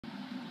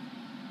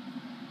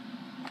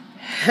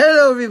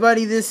Hello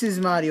everybody, this is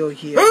Mario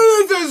here.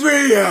 And this is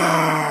Rio!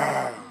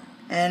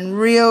 And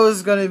Rio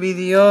is going to be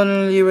the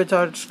only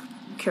retarded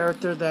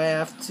character that I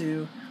have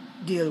to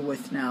deal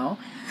with now.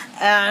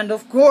 And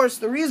of course,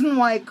 the reason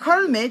why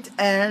Kermit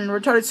and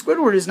retarded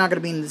Squidward is not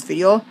going to be in this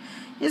video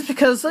is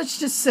because, let's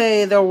just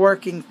say, they're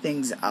working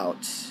things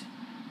out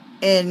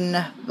in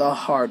the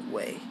hard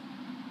way.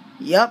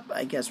 Yep,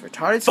 I guess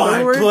retarded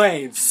Squidward... By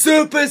playing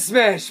Super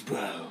Smash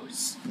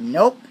Bros.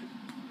 Nope.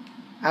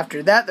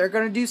 After that, they're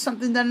going to do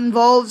something that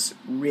involves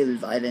real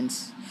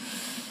violence.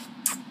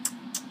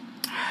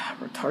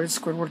 Retarded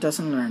Squidward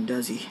doesn't learn,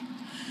 does he?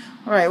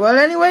 Alright, well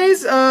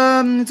anyways,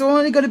 it's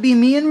only going to be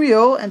me and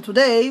Rio, and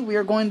today we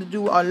are going to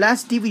do our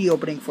last DVD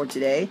opening for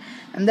today,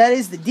 and that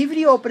is the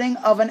DVD opening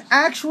of an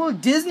actual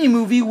Disney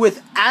movie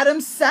with Adam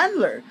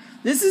Sandler.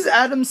 This is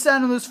Adam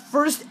Sandler's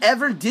first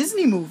ever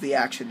Disney movie,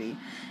 actually.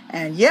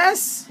 And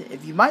yes,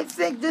 if you might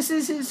think this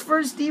is his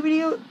first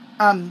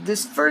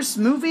this first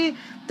movie,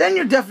 then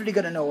you're definitely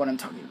going to know what I'm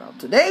talking about.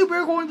 Today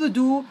we're going to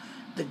do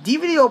the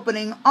DVD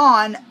opening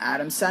on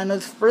Adam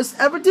Sandler's first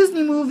ever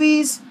Disney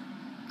movies,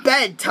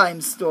 Bedtime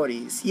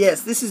Stories.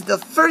 Yes, this is the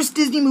first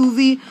Disney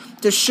movie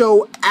to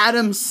show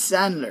Adam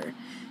Sandler.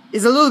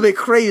 It's a little bit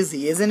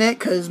crazy, isn't it?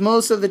 Because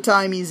most of the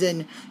time he's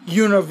in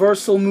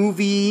Universal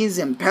movies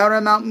and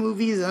Paramount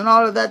movies and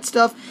all of that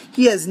stuff.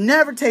 He has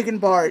never taken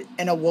part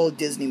in a Walt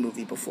Disney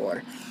movie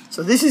before.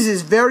 So this is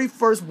his very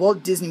first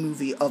Walt Disney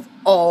movie of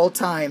all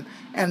time.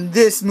 And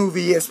this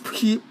movie is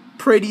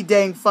pretty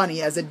dang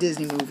funny as a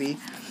Disney movie.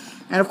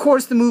 And of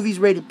course the movie's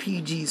rated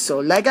PG. So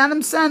like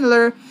Adam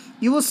Sandler,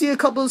 you will see a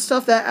couple of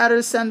stuff that Adam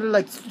Sandler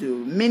likes to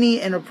do. Many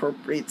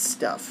inappropriate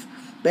stuff.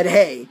 But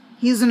hey,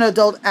 he's an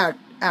adult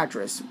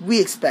actress.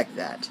 We expect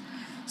that.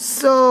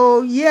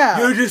 So yeah.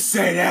 You just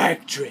said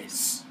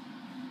actress.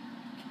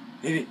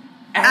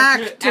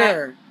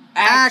 Actor.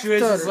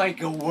 Actress Actor. is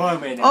like a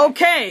woman.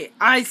 Okay,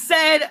 I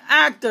said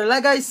actor.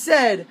 Like I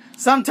said,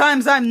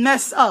 sometimes I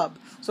mess up.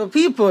 So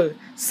people,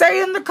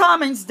 say in the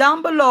comments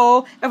down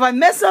below if I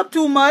mess up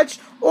too much,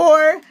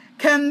 or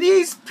can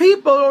these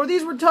people, or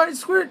these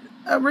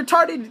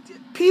retarded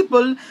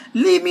people,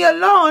 leave me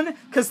alone?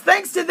 Because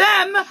thanks to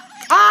them,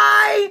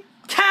 I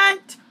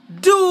can't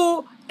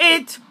do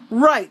it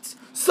right.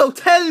 So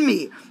tell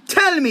me,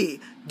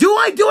 do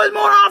I do it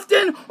more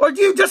often, or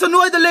do you just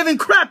annoy the living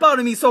crap out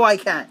of me so I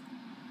can't?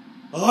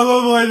 I'll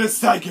avoid the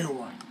second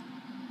one.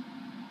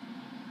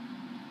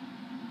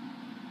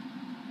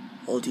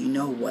 Well, do you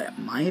know what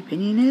my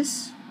opinion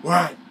is?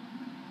 What?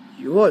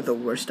 You're the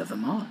worst of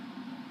them all.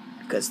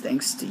 Because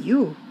thanks to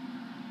you,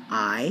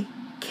 I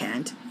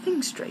can't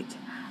think straight.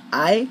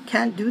 I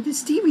can't do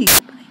this TV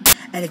opening.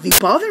 And if you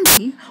bother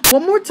me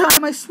one more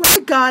time, I swear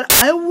to God,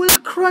 I will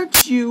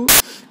crunch you.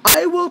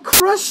 I will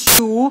crush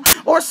you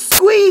or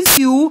squeeze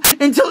you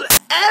until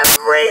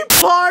every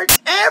part,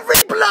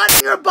 every blood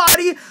in your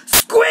body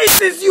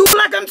squeezes you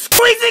like I'm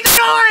squeezing an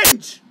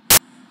orange.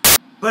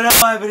 But I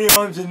don't have any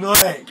arms and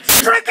legs.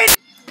 Freaking!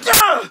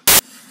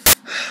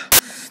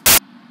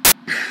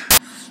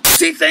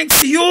 See, thanks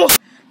to you,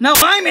 now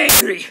I'm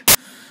angry.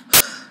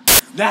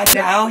 Not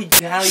now.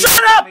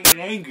 Shut up!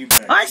 Angry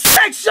bird. I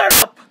said shut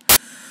up!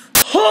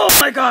 Oh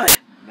my God!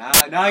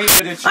 Now you're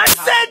gonna I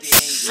said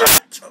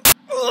shut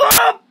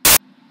up!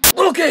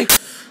 Okay,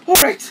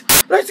 alright,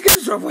 let's get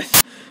this over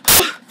with.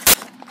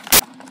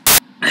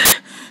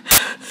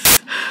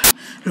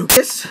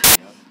 Lucas,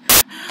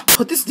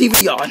 put this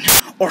DVD on,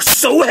 or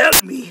so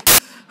help me.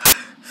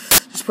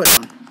 Just put it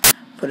on.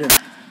 Put it on.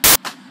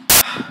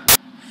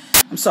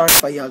 I'm sorry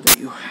if I yelled at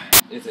you.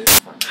 It's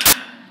fine.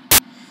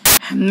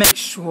 And make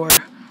sure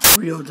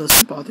Rio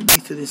doesn't bother me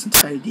through this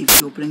entire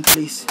DVD opening,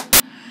 please.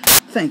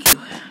 Thank you.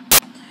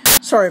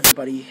 Sorry,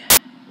 everybody,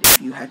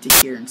 if you had to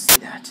hear and see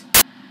that.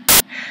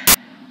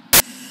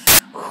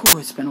 Whew,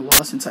 it's been a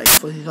while since I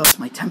fully lost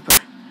my temper.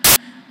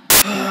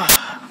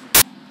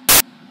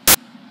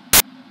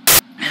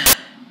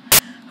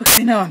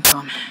 Okay, now I'm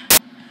calm.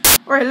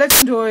 Alright,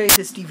 let's enjoy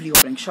this DVD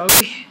opening, shall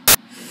we?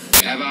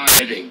 Have our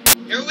heading.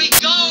 Here we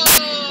go!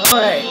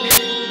 Alright.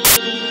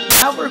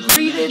 Now we're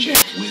greeted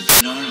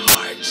Within our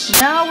hearts.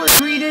 Now we're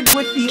greeted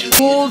with the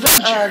old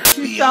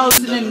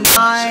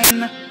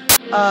 2009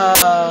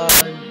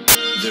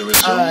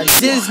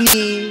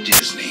 Disney.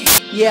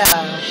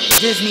 Yeah,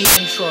 Disney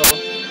intro.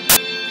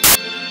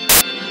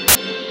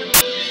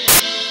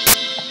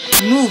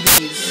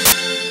 Movies.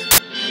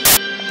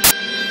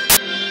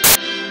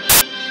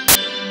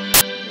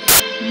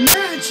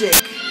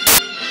 Magic.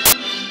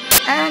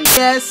 And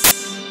yes,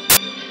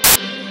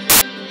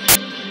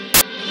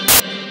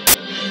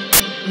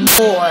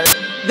 more.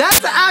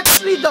 That's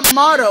actually the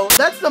motto.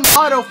 That's the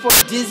motto for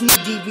Disney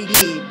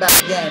DVD back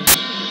then.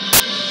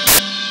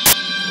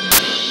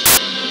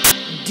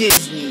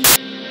 Disney.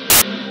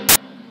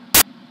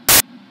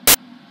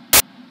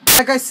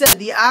 Like I said,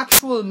 the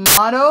actual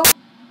motto,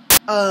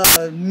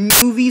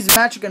 movies,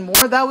 magic, and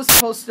more, that was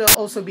supposed to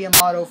also be a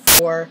motto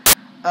for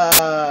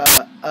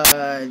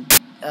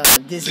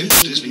Disney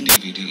Disney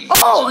DVD. DVD.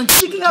 Oh, and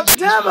speaking of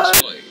Tava,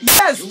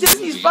 yes,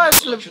 Disney's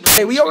Fast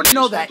Play. We already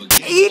know that.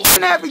 Each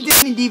and every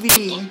Disney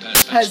DVD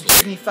has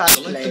Disney Fast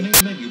Select the Play.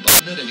 main menu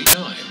button at any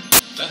time.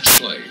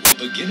 Fast Play will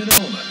begin in a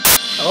moment.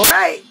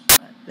 Alright,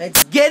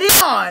 let's get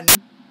it on.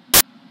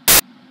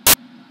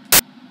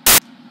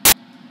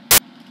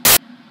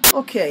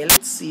 Okay,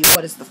 let's see.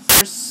 What is the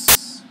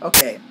first?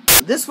 Okay,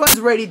 this one's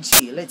rated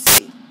G. Let's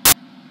see.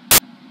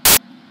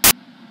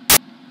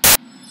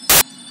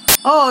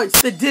 Oh,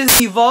 it's the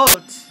Disney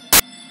Vault.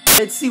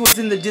 Let's see what's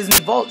in the Disney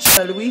Vault,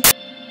 shall we?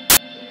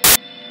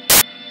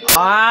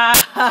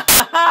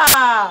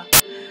 Ah!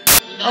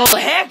 Oh,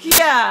 heck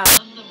yeah!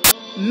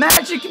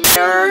 Magic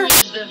Mirror,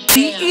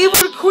 The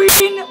Evil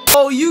Queen.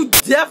 Oh, you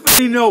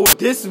definitely know what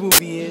this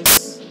movie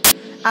is.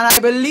 And I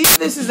believe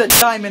this is a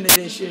Diamond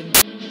Edition.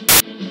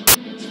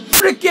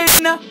 Freaking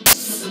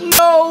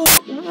Snow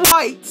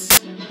White.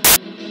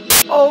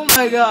 Oh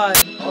my god.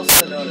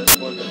 Also known as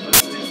one of the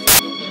first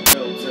Disney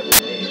films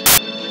ever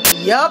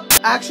made. Yup,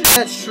 actually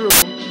that's true.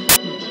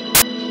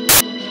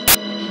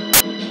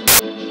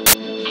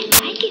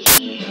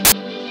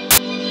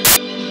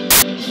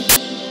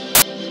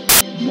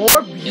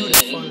 More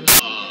beautiful.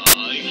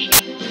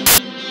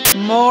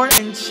 More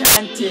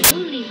enchanted.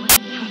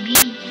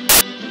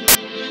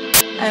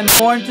 And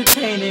more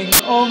entertaining.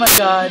 Oh my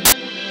god.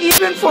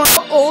 Even for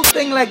an old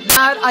thing like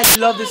that, I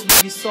love this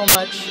movie so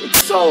much.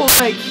 It's so,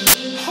 like,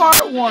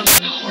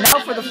 heartwarming. Now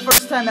for the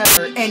first time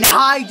ever, in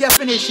high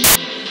definition.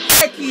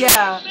 Heck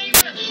yeah.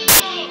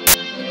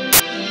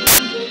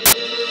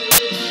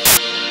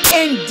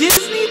 In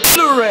Disney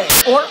Blu-ray,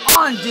 or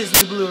on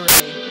Disney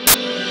Blu-ray.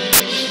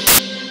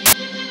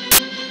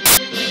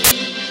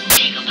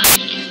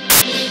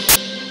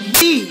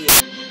 The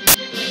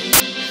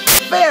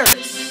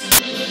fairest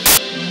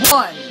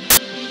one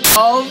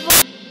of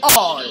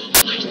all.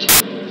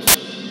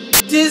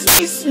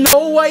 Disney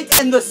Snow White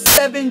and the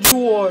Seven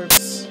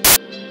Dwarfs.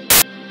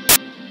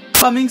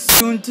 Coming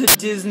soon to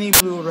Disney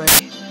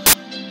Blu-ray.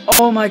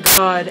 Oh my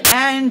god.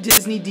 And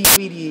Disney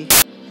DVD.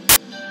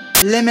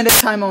 Limited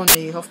time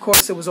only. Of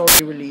course it was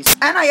already released.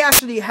 And I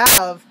actually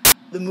have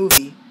the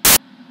movie.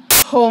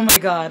 Oh my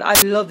god. I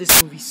love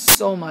this movie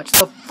so much.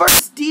 The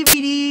first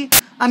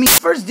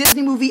first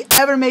Disney movie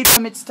ever made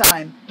from its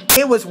time.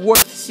 It was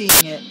worth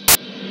seeing it.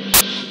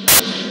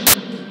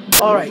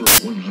 Alright.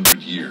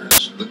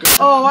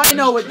 Oh, I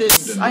know what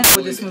this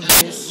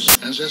movie is.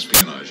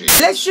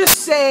 Let's just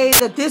say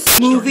that this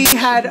movie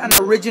had an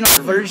original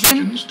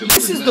version.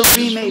 This is the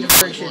remade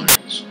version.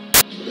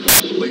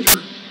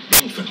 Later,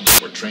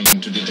 dolphins were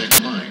trained to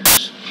detect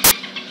mines.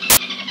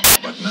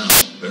 But now,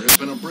 there has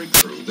been a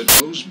breakthrough that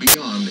goes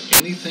beyond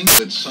anything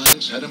that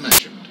science had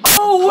imagined.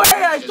 Oh, wait,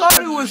 I thought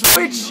it was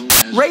which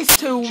race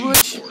to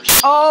which.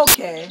 Oh,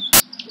 okay.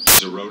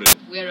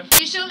 We're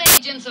official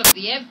agents of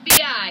the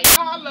FBI.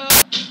 Holla!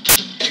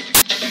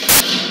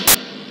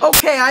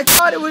 Okay, I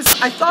thought it was,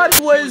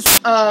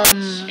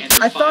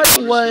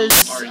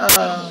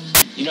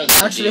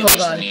 actually,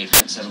 hold on.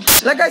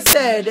 Like I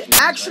said,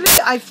 actually,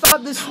 I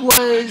thought this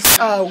was,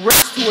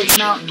 Race Towards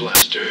Mountain.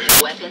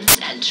 Weapons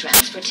and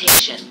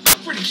transportation.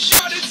 I'm pretty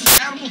sure this is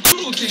animal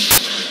cruelty,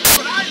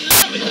 but I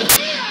love it.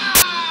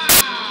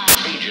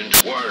 Agent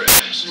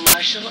Juarez.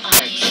 Martial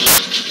arts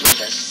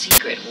with a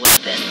secret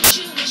weapon.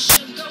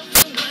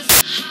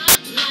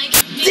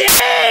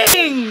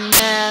 Dang,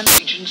 man!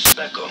 Agent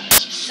Speckle.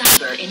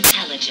 Cyber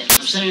intelligence.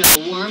 I'm sending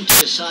a worm to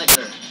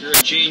decipher. You're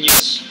a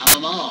genius. I'm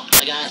them all.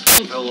 I got a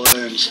thing for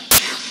worms.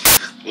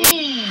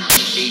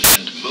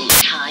 Agent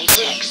Moose.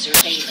 High-tech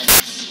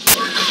surveillance.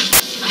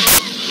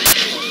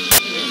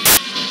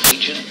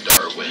 Agent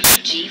Darwin.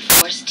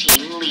 G-Force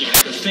team leader.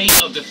 The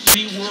fate of the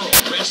free world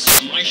rests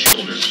on my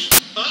shoulders.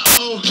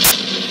 Uh-oh.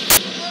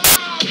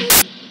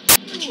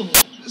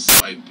 This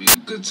might be a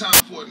good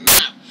time for a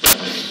nap.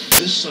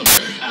 This summer,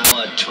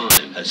 Our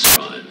time has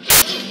run.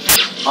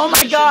 Oh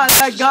my god,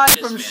 that guy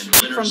from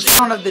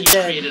Shaun of the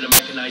Dead. Created a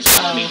mechanized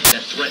army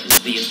that threatens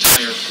the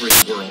entire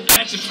free world.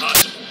 That's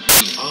impossible.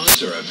 the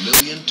odds are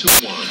 1,000,000 to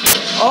 1.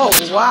 Oh,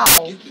 wow.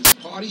 Get this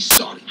party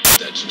started.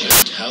 That's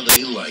just how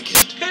they like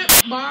it.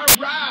 Hit my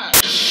ride.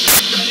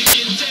 Ready to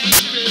get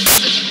dangerous.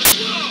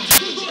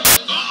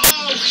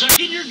 Uh-oh, Suck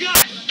in your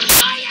gut.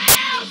 I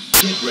am.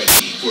 Get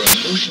ready for a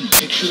motion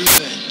picture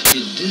event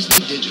in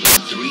Disney Digital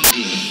 3D.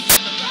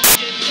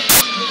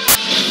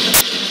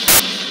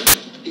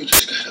 You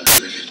just gotta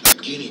live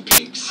it. Guinea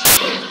pigs.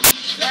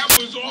 That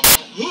was off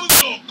the hook.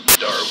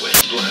 Darwin,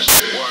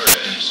 Blaster,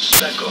 Juarez,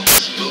 Speckle,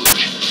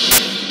 Smooch.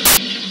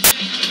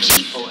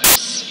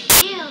 G-Force.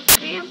 Ew,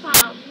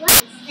 Grandpa,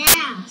 what's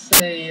that? It's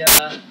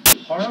a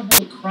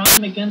horrible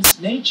crime against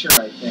nature,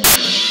 I think.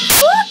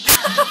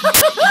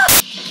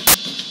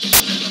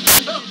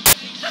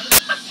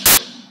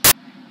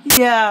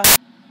 Yeah.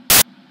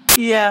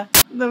 Yeah.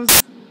 That was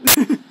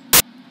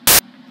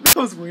that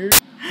was weird.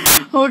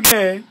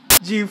 Okay.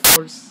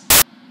 G-Force.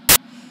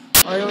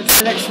 Alright, what's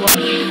the next one?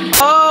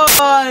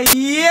 Oh,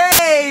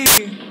 yay!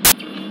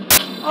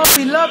 Oh,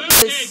 we love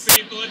this.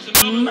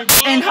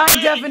 In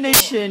high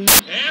definition.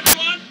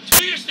 Everyone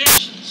to your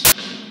stations.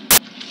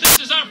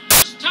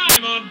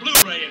 time on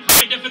Blu-ray in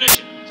high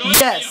definition. So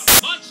it'll Yes. be a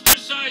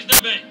monster-sized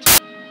event.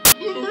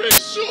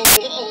 Blu-ray's so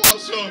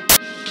awesome.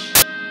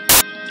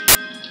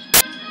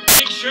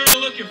 Make sure to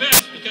look your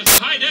best because the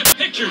high-def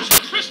picture's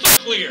crystal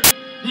clear.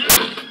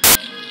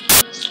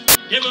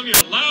 Give them your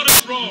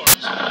loudest roars.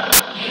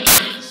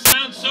 The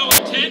sound's so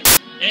intense,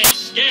 it's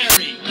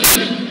scary.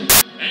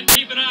 And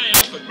keep an eye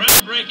out for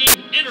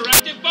groundbreaking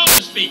interactive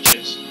bonus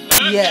features.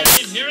 Okay, Yes.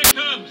 here it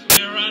comes.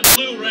 We're on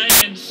Blu-ray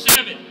in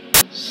 7,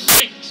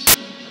 6,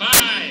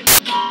 5,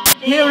 4,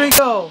 Here we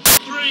go.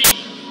 3,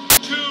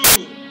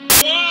 2,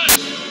 1.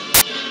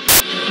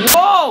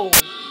 Whoa!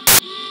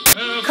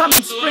 Oh, Coming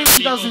thanks a lot, spring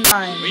people.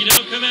 2009. We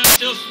don't come out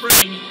till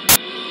spring.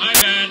 My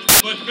bad.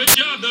 But good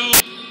job, though.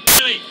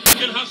 Really,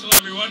 good hustle,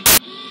 everyone.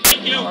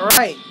 Thank you.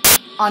 Alright.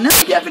 On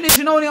high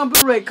definition only on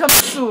Blu-ray, coming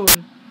soon.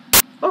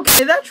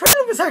 Okay, that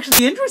trailer was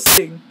actually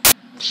interesting.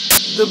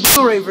 The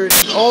Blu-ray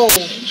version. Oh.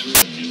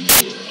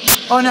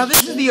 Oh, now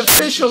this is the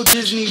official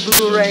Disney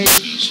Blu-ray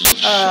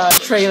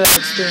trailer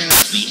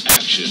experience. The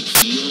action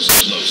feels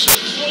closer.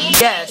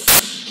 Yes.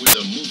 With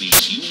the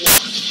movies you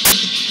want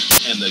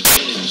and the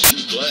games you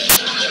play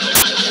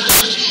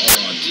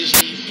are on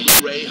Disney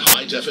Blu-ray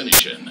High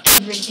Definition.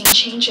 Everything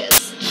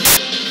changes.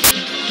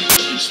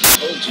 It's the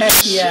ultimate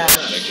Heck yeah.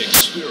 cinematic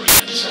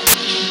experience.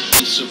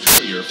 The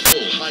superior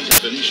full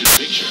high-definition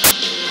picture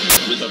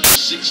with up to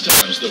 6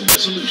 times the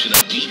resolution of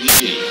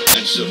DVD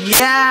and superior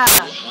Yeah.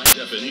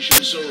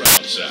 high-definition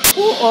surround sound.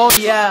 Ooh, oh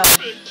yeah.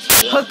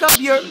 Hook up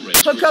your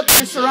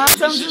surround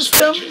sound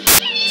system.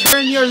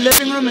 Turn your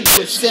living room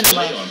into a cinema.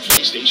 Play on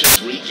PlayStation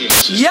 3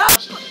 games.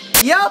 Yup.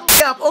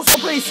 Also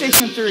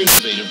PlayStation 3.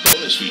 Innovative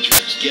bonus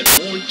features. Get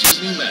more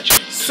Disney magic.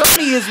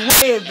 Sony is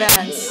way More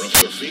advanced. of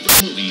your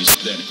favorite movies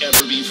than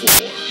ever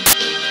before.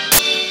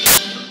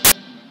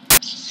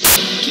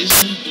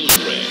 Disney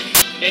Blu-ray.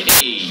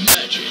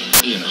 Magic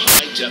in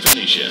high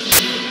definition.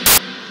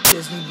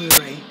 Disney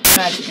Blu-ray.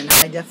 Magic in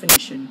high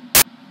definition.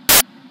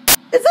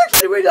 It's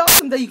actually really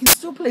awesome that you can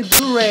still play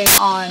Blu-ray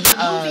on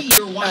The movie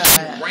you're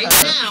watching right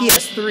now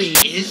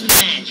PS3. is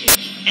magic,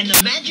 and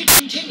the magic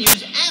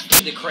continues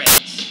after the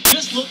credits.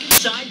 Just look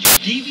inside your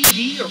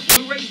DVD or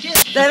Blu-ray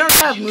disc. They don't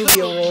have movie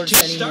awards to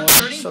start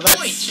anymore, earning so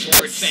points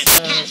towards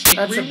fantastic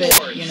that's a rewards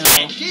bit, you know,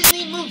 at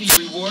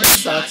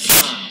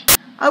DisneyMovieRewards.com.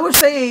 I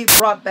wish they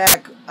brought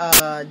back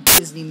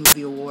Disney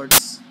movie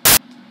awards.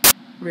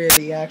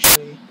 Really,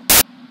 actually.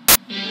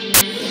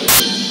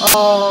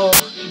 Oh,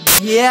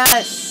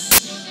 yes!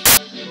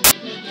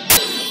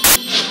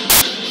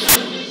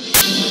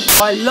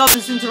 Oh, I love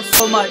this intro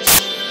so much.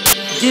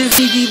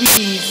 Disney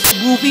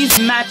DVDs, movies,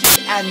 matches,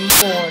 and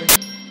more.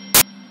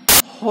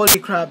 Holy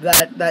crap,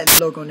 that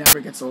logo never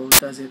gets old,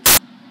 does it?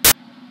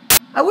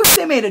 I wish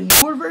they made a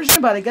newer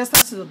version, but I guess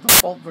that's the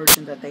default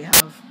version that they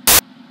have.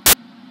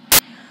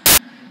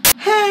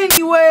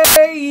 Anyway,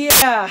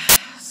 yeah.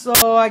 So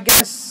I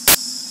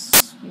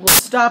guess we'll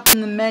stop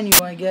in the menu,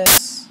 I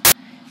guess.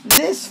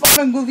 This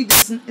fucking movie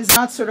is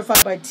not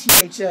certified by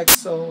THX,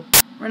 so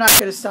we're not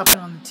going to stop it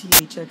on the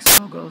THX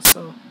logo,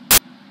 so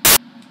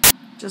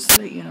just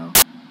to let you know.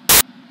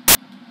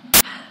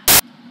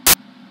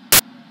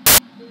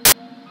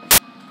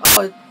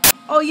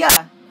 Oh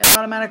yeah, it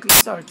automatically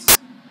starts.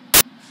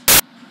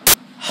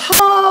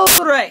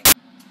 Alright.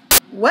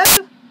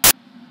 Well,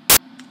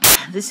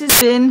 this has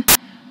been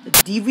the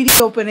DVD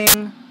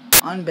opening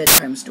on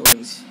Bedtime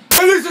Stories.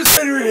 And this has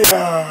been real.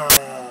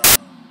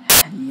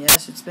 And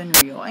yes, it's been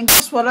real. And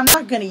guess what? I'm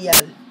not gonna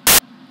yell.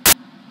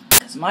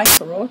 Because my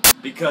throat.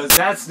 Because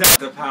that's not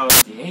the power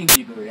of the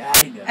Angry Bird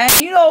either.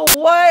 And you know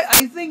what?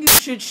 I think you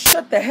should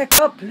shut the heck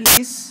up,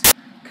 please.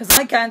 Because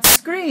I can't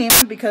scream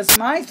because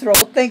my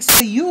throat, thanks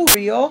to you,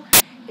 Rio,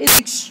 is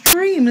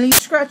extremely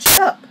scratched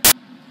up.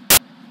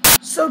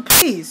 So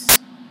please,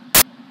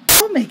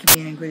 don't make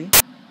me angry.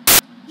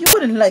 You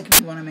wouldn't like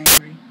me when I'm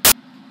angry.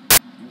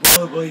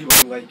 Well, you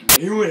won't like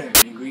me when I'm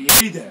angry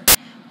either.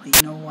 Well,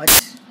 you know what?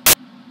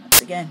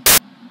 Once again,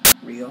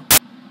 Rio,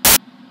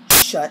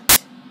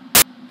 shut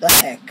the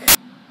heck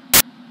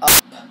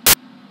up.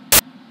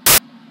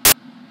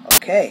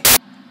 Okay.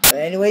 But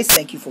anyways,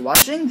 thank you for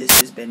watching. This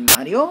has been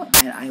Mario,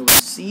 and I will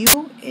see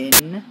you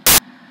in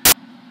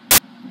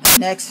the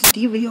next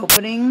DVD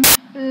opening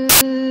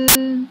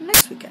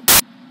next weekend.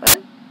 But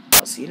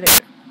I'll see you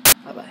later.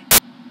 Bye-bye.